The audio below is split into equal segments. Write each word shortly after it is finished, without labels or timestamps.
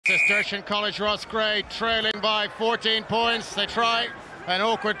Cistercian College Roscrea trailing by 14 points. They try an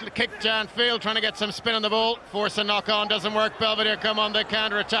awkward kick downfield, trying to get some spin on the ball. Force a knock on, doesn't work. Belvedere come on the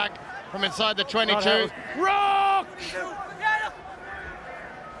counter attack from inside the 22. Rock!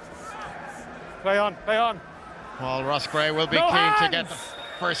 Play on, play on. Well, Roscrea will be keen to get the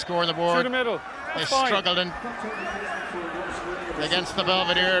first score on the board. Through the middle. They struggled against the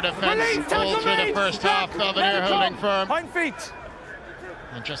Belvedere defence all through the first half. Belvedere holding firm. Hind feet.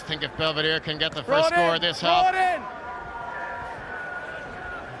 And just think if Belvedere can get the first score this half,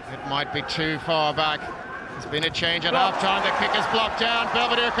 it might be too far back. There's been a change at half-time. The kick is blocked down.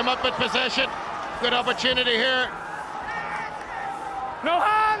 Belvedere come up with possession. Good opportunity here. No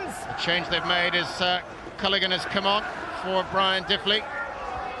hands! The change they've made is Culligan has come on for Brian Diffley.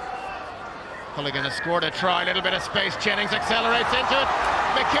 Culligan has scored a try, a little bit of space. Jennings accelerates into it.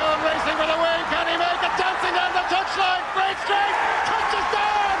 McKeown racing for the wing. Can he make it? Dancing down the touchline. Great strike. Touches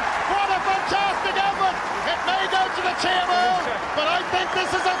down. What a fantastic effort. It may go to the TMO, but I think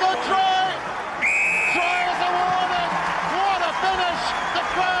this is a good try. Try is awarded. What a finish. The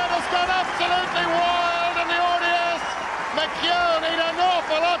crowd has gone absolutely wild in the audience. McKeown had an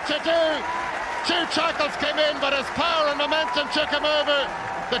awful lot to do. 2 tackles came in, but his power and momentum took him over.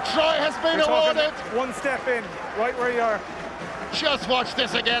 The try has been awarded. One step in, right where you are. Just watch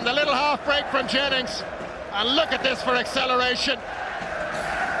this again, the little half break from Jennings. And look at this for acceleration.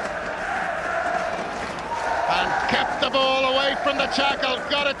 And kept the ball away from the tackle,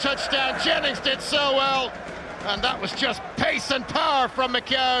 got a touchdown. Jennings did so well. And that was just pace and power from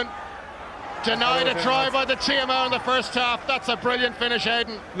McKeown. Denied a try by the TMO in the first half. That's a brilliant finish,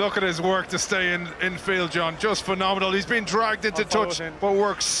 Aidan. Look at his work to stay in field, John. Just phenomenal. He's been dragged into touch, but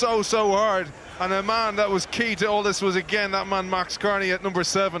worked so hard. And a man that was key to all this was, again, that man Max Carney at number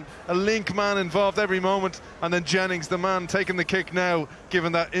 7. A link man involved every moment. And then Jennings, the man taking the kick now,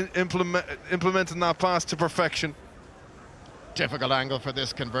 given that implementing that pass to perfection. Difficult angle for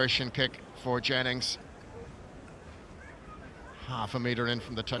this conversion kick for Jennings. Half a metre in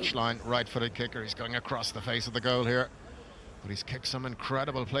from the touchline, right-footed kicker. He's going across the face of the goal here. But he's kicked some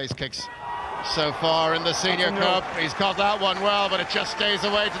incredible place kicks so far in the Senior Cup. He's got that one well, but it just stays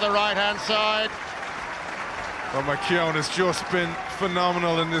away to the right-hand side. Well, McKeown has just been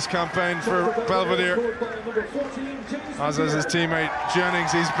phenomenal in this campaign for Belvedere. As is his teammate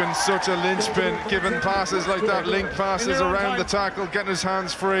Jennings. He's been such a linchpin, giving passes like that, link passes around the tackle, getting his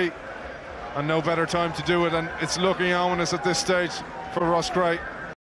hands free. And no better time to do it, and it's looking ominous at this stage for Roscrea.